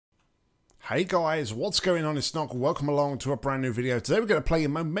Hey guys, what's going on? It's Nock. Welcome along to a brand new video. Today we're going to play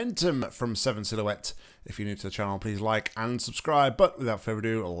Momentum from SevenSilhouette. If you're new to the channel, please like and subscribe. But without further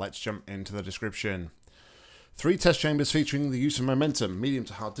ado, let's jump into the description. 3 test chambers featuring the use of Momentum, medium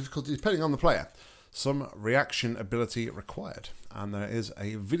to hard difficulty depending on the player. Some reaction ability required. And there is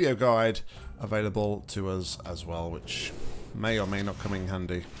a video guide available to us as well, which may or may not come in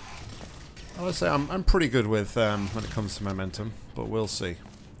handy. I would say I'm pretty good with when it comes to Momentum, but we'll see.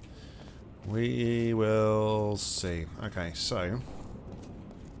 We will see. Okay, so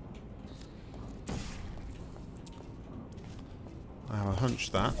I have a hunch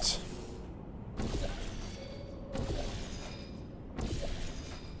that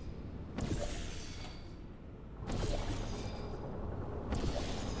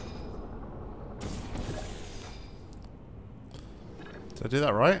did I do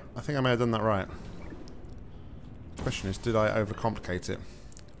that right? I think I may have done that right. The question is, did I overcomplicate it?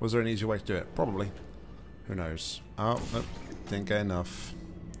 Was there an easier way to do it? Probably. Who knows? Oh, nope. Didn't get enough.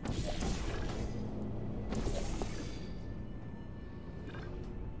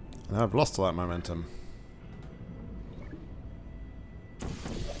 And I've lost all that momentum.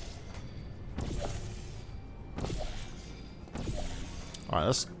 Alright,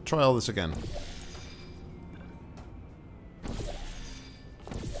 let's try all this again.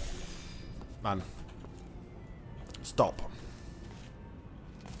 Man. Stop.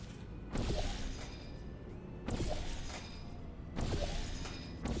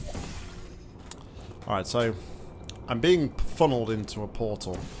 Alright, so I'm being funneled into a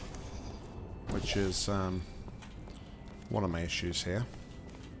portal, which is one of my issues here.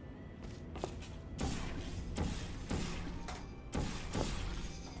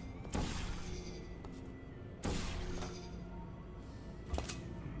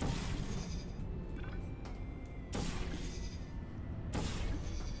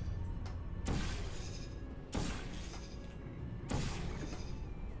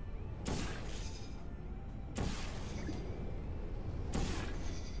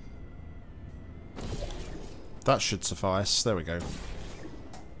 That should suffice. There we go.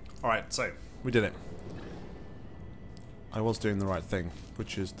 Alright, so we did it. I was doing the right thing,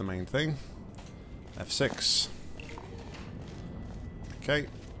 which is the main thing. F6. Okay.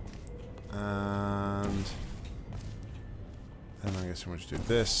 And then I guess we want to do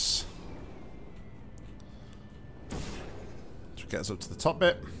this. Which gets us up to the top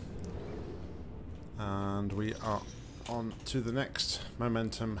bit. And we are on to the next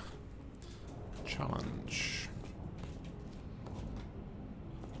Momentum challenge.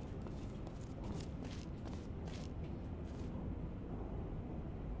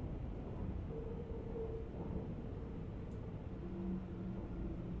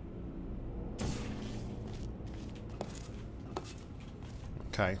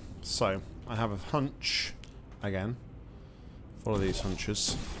 Okay, so I have a hunch again. Follow these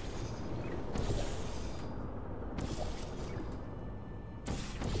hunches.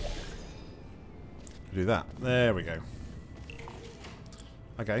 Do that. There we go.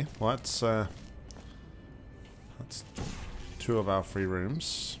 Okay, well that's 2 of our 3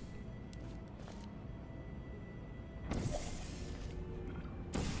 rooms.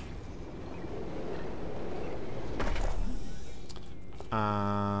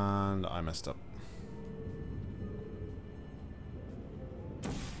 And I messed up.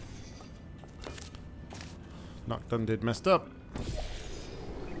 Nock done did messed up.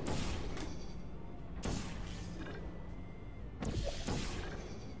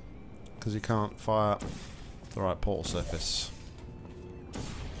 Because you can't fire the right portal surface.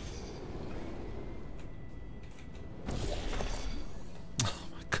 Oh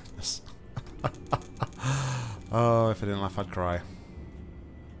my goodness. Oh, if I didn't laugh, I'd cry.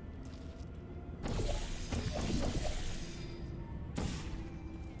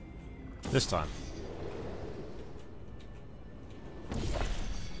 This time.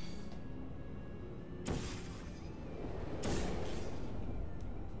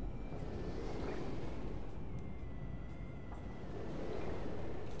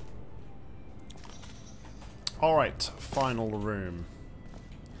 Alright, final room.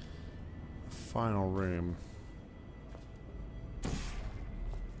 Final room.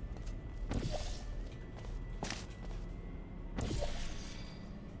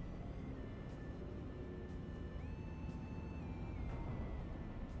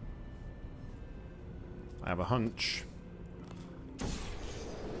 I have a hunch.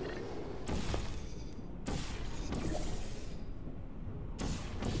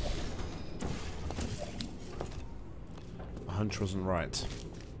 A hunch wasn't right.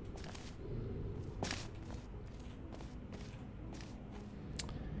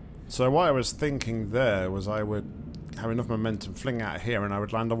 So what I was thinking there was I would have enough momentum fling out here and I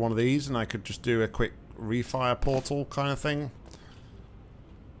would land on one of these and I could just do a quick refire portal kind of thing.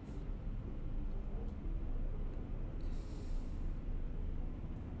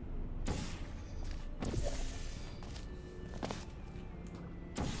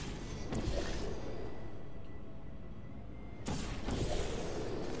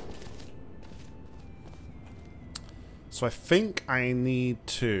 So I think I need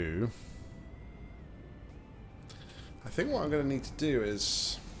to... I think what I'm going to need to do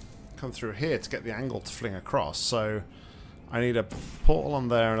is come through here to get the angle to fling across. So I need a portal on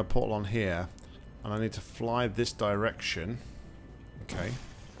there and a portal on here. And I need to fly this direction. Okay.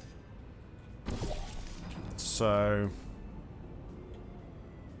 So...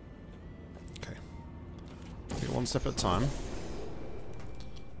 okay. Take it one step at a time.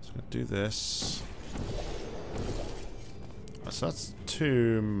 So I'm going to do this. So that's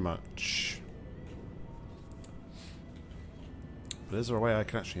too much. But is there a way I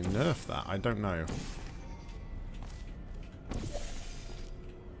can actually nerf that? I don't know.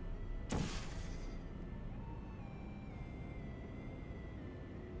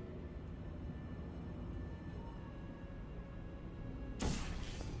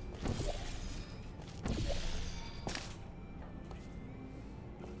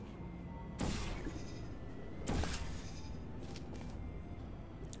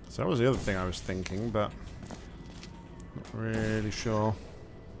 So that was the other thing I was thinking, but not really sure.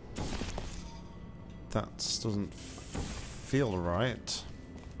 That doesn't feel right.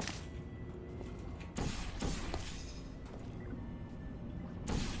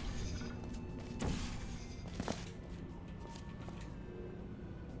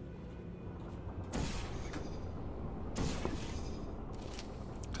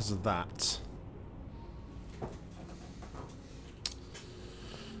 Because of that.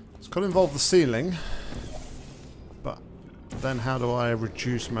 Could involve the ceiling, but then how do I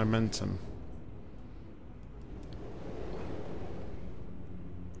reduce momentum?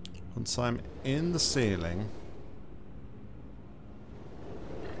 Once I'm in the ceiling,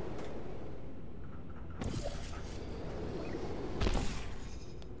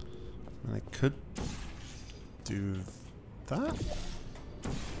 I could do that.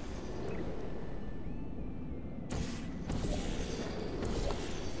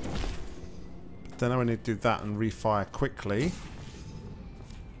 Then I would need to do that and refire quickly.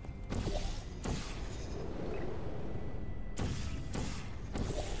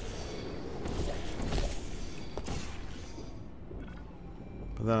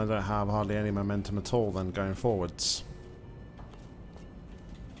 But then I don't have hardly any momentum at all then going forwards.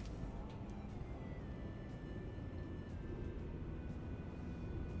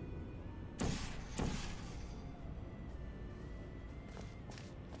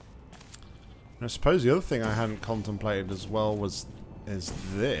 I suppose the other thing I hadn't contemplated as well is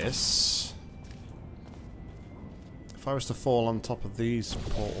this. If I was to fall on top of these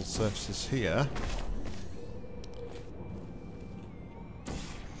portal surfaces here,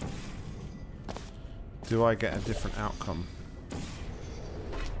 do I get a different outcome?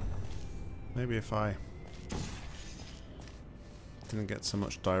 Maybe if I didn't get so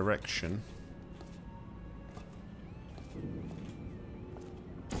much direction.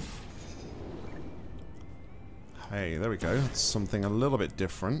 Hey, there we go. That's something a little bit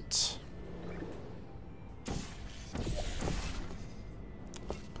different.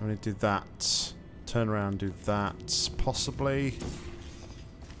 I'm going to do that. Turn around, do that. Possibly.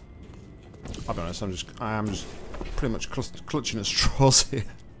 I'll be honest, I am just pretty much clutching at straws here.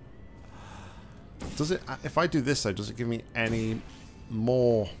 Does it? If I do this though, does it give me any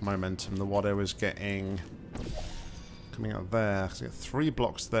more momentum than what I was getting coming out there? Because I get 3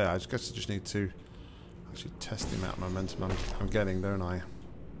 blocks there. I guess I just need to actually test the amount of momentum I'm getting, don't I?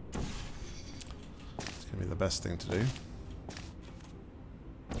 It's going to be the best thing to do.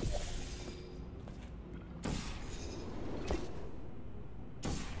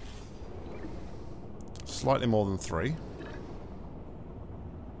 Slightly more than 3.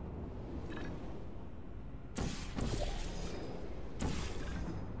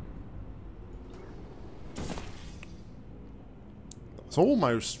 It's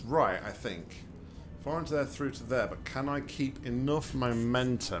almost right, I think. Far into there, through to there, but can I keep enough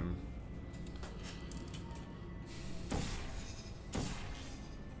momentum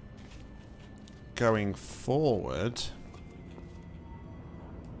going forward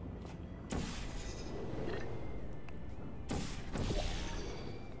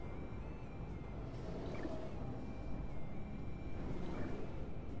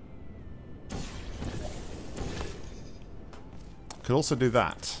could also do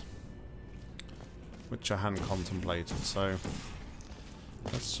that. which I hadn't contemplated, so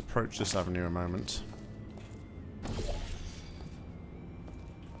let's approach this avenue a moment.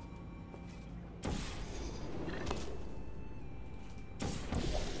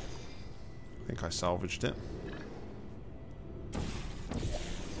 I think I salvaged it.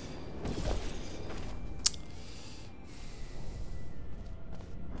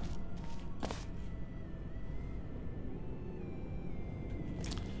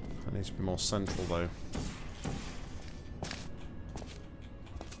 It needs to be more central though.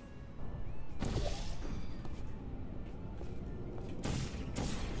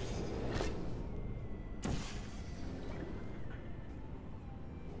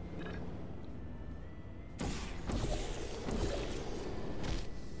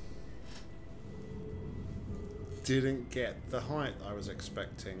 Didn't get the height I was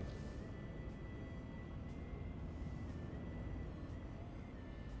expecting.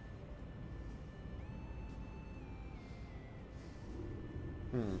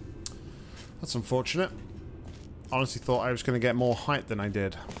 That's unfortunate. Honestly thought I was going to get more height than I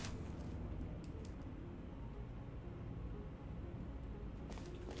did.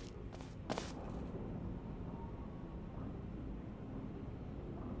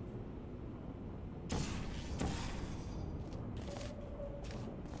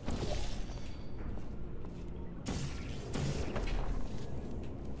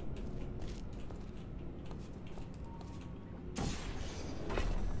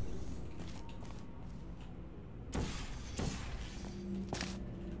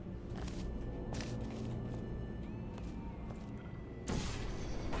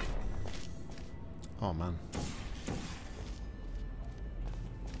 Oh man.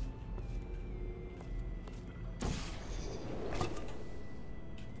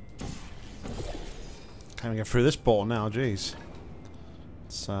 Can't even get through this ball now, jeez.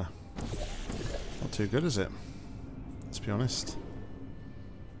 It's not too good, is it? Let's be honest.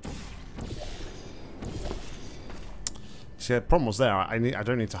 See, the problem was there. I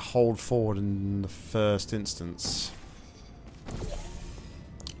don't need to hold forward in the first instance.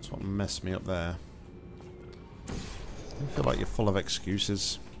 That's what messed me up there. I feel like you're full of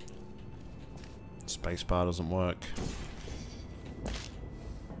excuses. Spacebar doesn't work.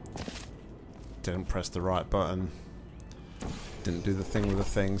 Didn't press the right button. Didn't do the thing with the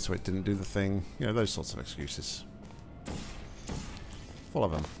thing, so it didn't do the thing. You know, those sorts of excuses. Full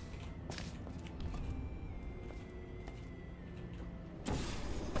of them.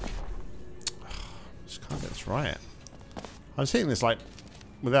 Just can't get this right. I was hitting this like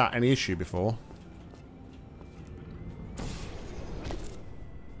without any issue before.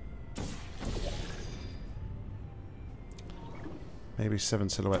 Maybe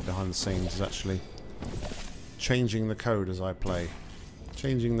SevenSilhouette behind the scenes is actually changing the code as I play.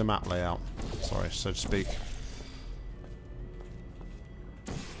 Changing the map layout, sorry, so to speak.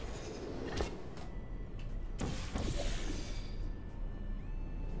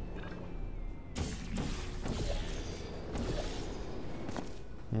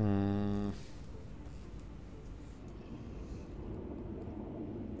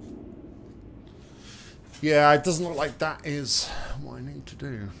 Yeah, it doesn't look like that is what I need to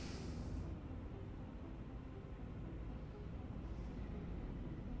do.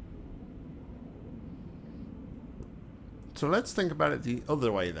 So let's think about it the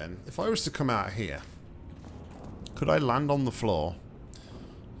other way then. If I was to come out here, could I land on the floor,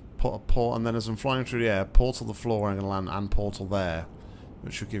 put a port, and then as I'm flying through the air, portal the floor where I'm going to land and portal there,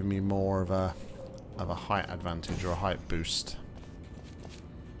 which would give me more of a height advantage or a height boost.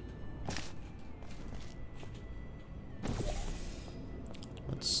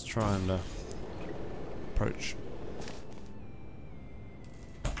 Let's try and approach.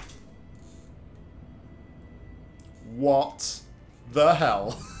 What the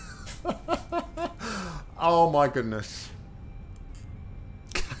hell? Oh my goodness.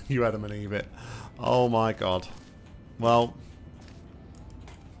 You Adam and Eve it. Oh my god. Well,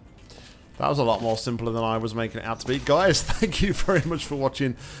 that was a lot more simpler than I was making it out to be. Guys, thank you very much for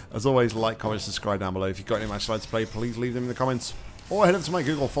watching. As always, like, comment, subscribe down below. If you've got any match slides to play, please leave them in the comments. Or head over to my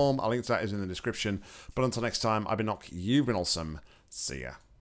Google form. A link to that is in the description. But until next time, I've been Nock, you've been awesome. See ya.